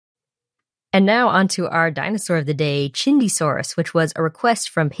And now onto our dinosaur of the day, Chindesaurus, which was a request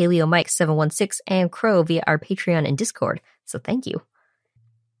from PaleoMike716 and Crow via our Patreon and Discord. So thank you.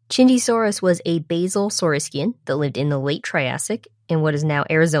 Chindesaurus was a basal saurischian that lived in the Late Triassic in what is now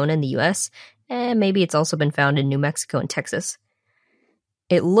Arizona in the US, and maybe it's also been found in New Mexico and Texas.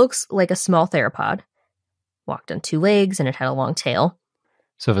 It looks like a small theropod, walked on two legs, and it had a long tail.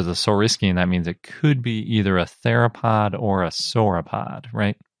 So if it's a saurischian, that means it could be either a theropod or a sauropod,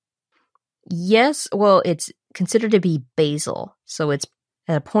 right? Yes, well, it's considered to be basal, so it's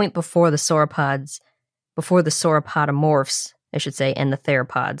at a point before the sauropods, before the sauropodomorphs, I should say, and the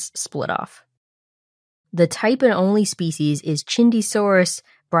theropods split off. The type and only species is Chindesaurus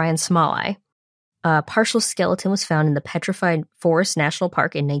bryansmalli. A partial skeleton was found in the Petrified Forest National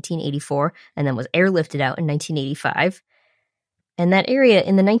Park in 1984 and then was airlifted out in 1985. In that area,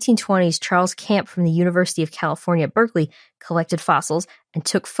 in the 1920s, Charles Camp from the University of California at Berkeley collected fossils and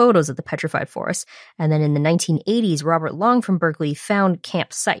took photos of the petrified forest. And then in the 1980s, Robert Long from Berkeley found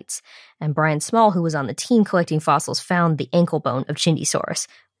Camp sites. And Bryan Small, who was on the team collecting fossils, found the ankle bone of Chindesaurus,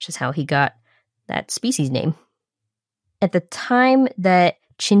 which is how he got that species name. At the time that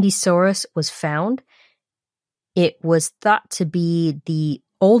Chindesaurus was found, it was thought to be the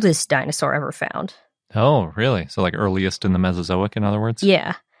oldest dinosaur ever found. Oh, really? So like earliest in the Mesozoic, in other words?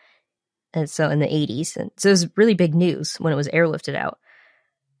 Yeah. And so in the 80s. And so it was really big news when it was airlifted out.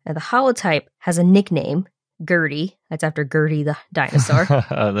 And the holotype has a nickname, Gertie. That's after Gertie the Dinosaur.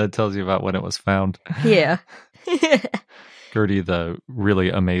 That tells you about when it was found. Yeah. Gertie, the really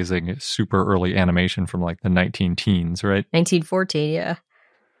amazing, super early animation from like the 19-teens, right? 1914, yeah.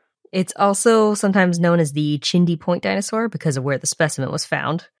 It's also sometimes known as the Chinde Point dinosaur because of where the specimen was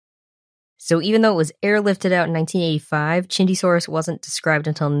found. So even though it was airlifted out in 1985, Chindesaurus wasn't described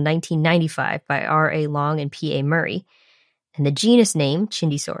until 1995 by R.A. Long and P.A. Murray. And the genus name,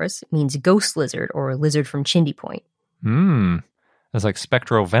 Chindesaurus, means ghost lizard or lizard from Chinde Point. It's like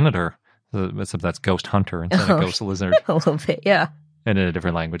Spectrovenator, except that's ghost hunter instead of ghost lizard. A little bit, yeah. And in a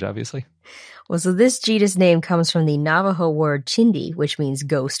different language, obviously. Well, so this genus name comes from the Navajo word chindi, which means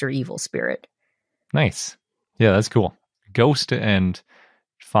ghost or evil spirit. Nice. Yeah, that's cool. Ghost and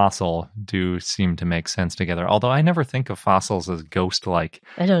fossil do seem to make sense together. Although I never think of fossils as ghost-like.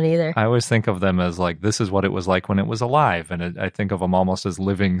 I don't either. I always think of them as like, this is what it was like when it was alive. And I think of them almost as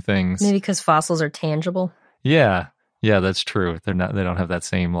living things. Maybe because fossils are tangible. Yeah. Yeah, that's true. They don't have that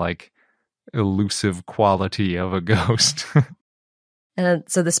same like elusive quality of a ghost. And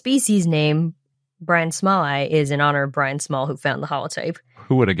so the species name, bryansmalli, is in honor of Bryan Small, who found the holotype.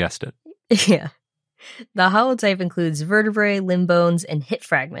 Who would have guessed it? Yeah. The holotype includes vertebrae, limb bones, and hip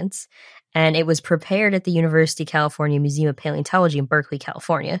fragments, and it was prepared at the University of California Museum of Paleontology in Berkeley,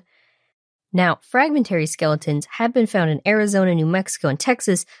 California. Now, fragmentary skeletons have been found in Arizona, New Mexico, and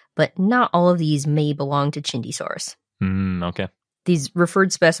Texas, but not all of these may belong to Chindesaurus. Okay. These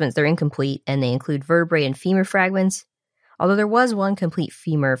referred specimens, they're incomplete, and they include vertebrae and femur fragments, although there was one complete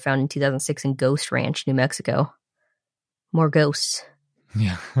femur found in 2006 in Ghost Ranch, New Mexico. More ghosts.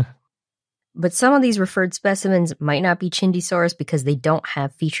 Yeah. But some of these referred specimens might not be Chindesaurus because they don't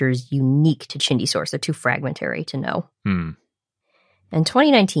have features unique to Chindesaurus. They're too fragmentary to know. In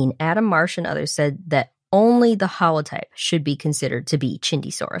 2019, Adam Marsh and others said that only the holotype should be considered to be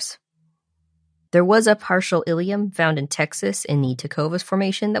Chindesaurus. There was a partial ilium found in Texas in the Tecovas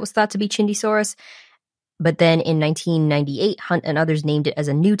Formation that was thought to be Chindesaurus, but then in 1998, Hunt and others named it as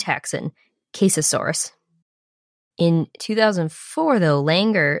a new taxon, Caesasaurus. In 2004, though,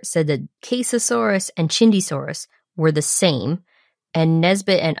 Langer said that Caesasaurus and Chindesaurus were the same, and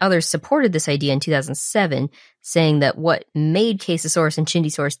Nesbitt and others supported this idea in 2007, saying that what made Caesasaurus and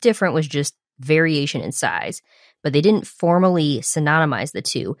Chindesaurus different was just variation in size, but they didn't formally synonymize the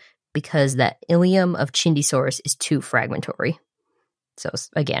two because that ilium of Chindesaurus is too fragmentary. So,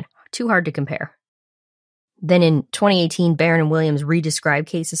 again, too hard to compare. Then in 2018, Barron and Williams redescribed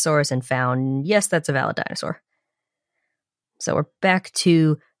Caesasaurus and found, yes, that's a valid dinosaur. So we're back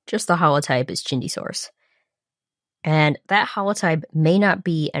to just the holotype is Chindesaurus. And that holotype may not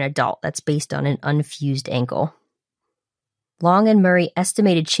be an adult that's based on an unfused ankle. Long and Murray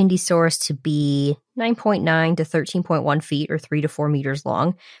estimated Chindesaurus to be 9.9 to 13.1 feet or 3 to 4 meters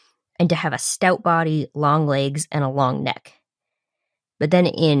long, and to have a stout body, long legs, and a long neck. But then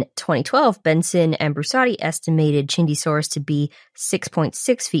in 2012, Benson and Brusati estimated Chindesaurus to be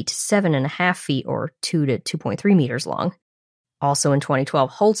 6.6 feet to 7.5 feet or 2 to 2.3 meters long. Also in 2012,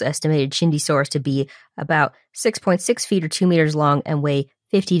 Holtz estimated Chindesaurus to be about 6.6 feet or 2 meters long and weigh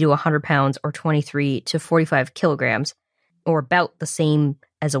 50 to 100 pounds or 23 to 45 kilograms, or about the same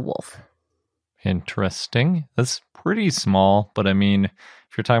as a wolf. Interesting. That's pretty small, but I mean,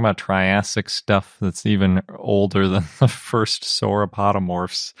 if you're talking about Triassic stuff that's even older than the first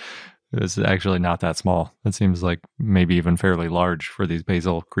sauropodomorphs, it's actually not that small. It seems like maybe even fairly large for these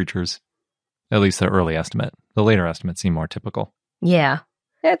basal creatures. At least the early estimate. The later estimates seem more typical. Yeah,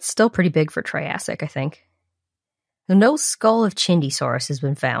 that's still pretty big for Triassic, I think. No skull of Chindesaurus has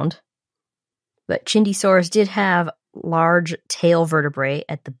been found, but Chindesaurus did have large tail vertebrae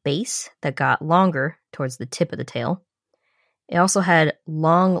at the base that got longer towards the tip of the tail. It also had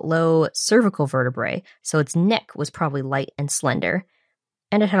long, low cervical vertebrae, so its neck was probably light and slender,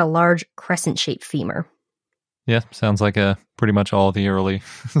 and it had a large crescent-shaped femur. Yeah, sounds like pretty much all the early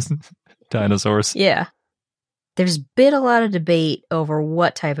dinosaurs. Yeah. There's been a lot of debate over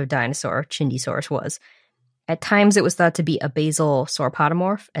what type of dinosaur Chindesaurus was. At times it was thought to be a basal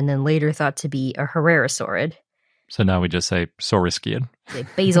sauropodomorph, and then later thought to be a hererosaurid. So now we just say saurischian.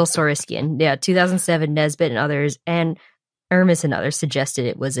 Basal saurischian. Yeah, 2007, Nesbitt and others, and Ermis and others suggested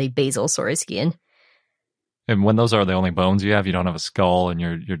it was a basal saurischian. And when those are the only bones you don't have a skull, and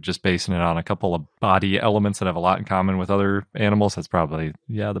you're just basing it on a couple of body elements that have a lot in common with other animals, that's probably,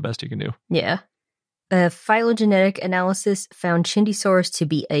 the best you can do. Yeah. A phylogenetic analysis found Chindesaurus to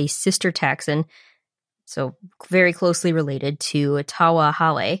be a sister taxon, so very closely related to Tawa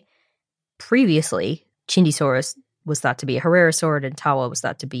hale. Previously, Chindesaurus was thought to be a hererosaurid and Tawa was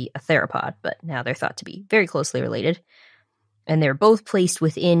thought to be a theropod, but now they're thought to be very closely related. And they're both placed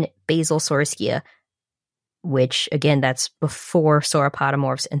within basal saurischia, which, again, that's before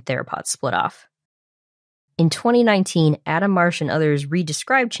sauropodomorphs and theropods split off. In 2019, Adam Marsh and others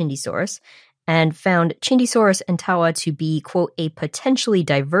redescribed Chindesaurus and found Chindesaurus and Tawa to be, quote, a potentially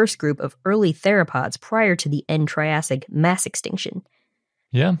diverse group of early theropods prior to the end Triassic mass extinction.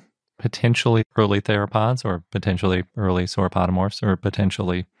 Yeah, potentially early theropods, or potentially early sauropodomorphs, or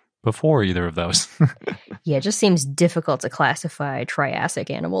potentially before either of those. Yeah, it just seems difficult to classify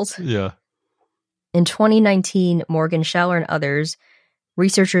Triassic animals. Yeah. In 2019, Morgan Schaller and others,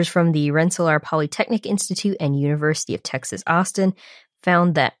 researchers from the Rensselaer Polytechnic Institute and University of Texas, Austin,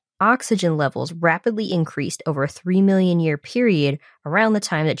 found that oxygen levels rapidly increased over a 3 million year period around the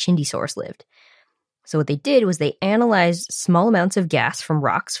time that Chindesaurus lived. So what they did was they analyzed small amounts of gas from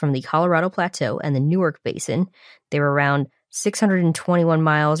rocks from the Colorado Plateau and the Newark Basin. They were around 621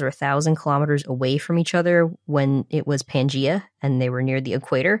 miles or 1,000 kilometers away from each other when it was Pangea and they were near the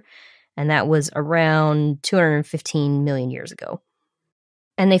equator. And that was around 215 million years ago.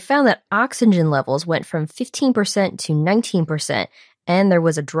 And they found that oxygen levels went from 15% to 19%, and there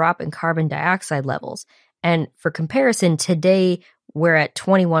was a drop in carbon dioxide levels. And for comparison, today we're at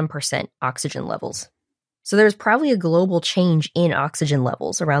 21% oxygen levels. So there's probably a global change in oxygen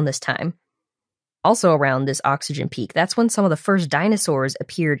levels around this time. Also around this oxygen peak, that's when some of the first dinosaurs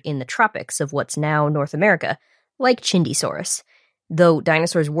appeared in the tropics of what's now North America, like Chindesaurus. Though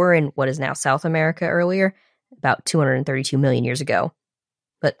dinosaurs were in what is now South America earlier, about 232 million years ago.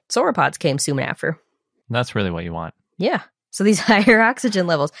 But sauropods came soon after. That's really what you want. Yeah. So these higher oxygen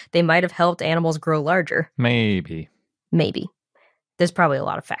levels, they might have helped animals grow larger. Maybe. There's probably a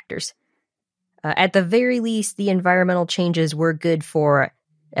lot of factors. At the very least, the environmental changes were good for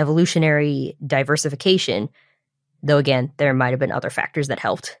evolutionary diversification. Though again, there might have been other factors that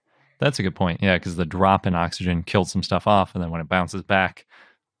helped. That's a good point. Yeah, because the drop in oxygen killed some stuff off, and then when it bounces back,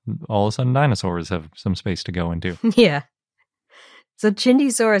 all of a sudden dinosaurs have some space to go into. Yeah. So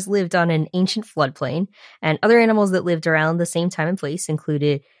Chindesaurus lived on an ancient floodplain, and other animals that lived around the same time and place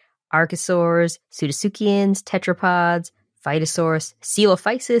included archosaurs, pseudosaucians, tetrapods, phytosaurs,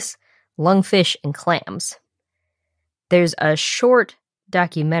 coelophysis, lungfish, and clams. There's a short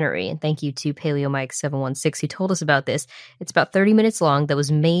documentary, and thank you to PaleoMike716 who told us about this. It's about 30 minutes long that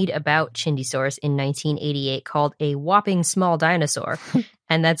was made about Chindesaurus in 1988 called A Whopping Small Dinosaur,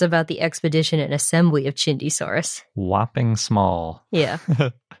 and that's about the expedition and assembly of Chindesaurus. Whopping Small. Yeah.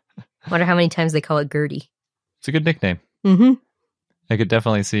 Wonder how many times they call it Gertie. It's a good nickname. Mm-hmm. I could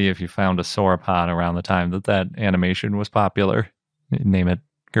definitely see if you found a sauropod around the time that animation was popular, name it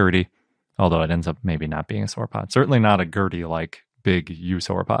Gertie, although it ends up maybe not being a sauropod. Certainly not a Gertie-like big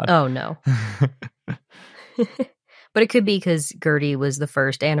eusauropod. Oh, no. But it could be because Gertie was the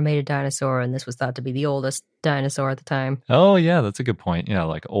first animated dinosaur, and this was thought to be the oldest dinosaur at the time. Oh, yeah, that's a good point. Yeah,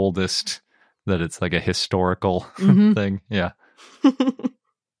 like oldest, that it's like a historical thing. Yeah.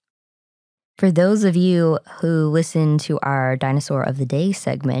 For those of you who listen to our Dinosaur of the Day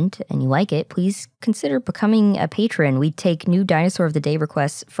segment and you like it, please consider becoming a patron. We take new Dinosaur of the Day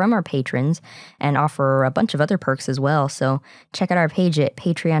requests from our patrons and offer a bunch of other perks as well. So check out our page at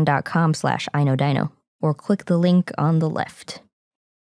patreon.com/iknowdino or click the link on the left.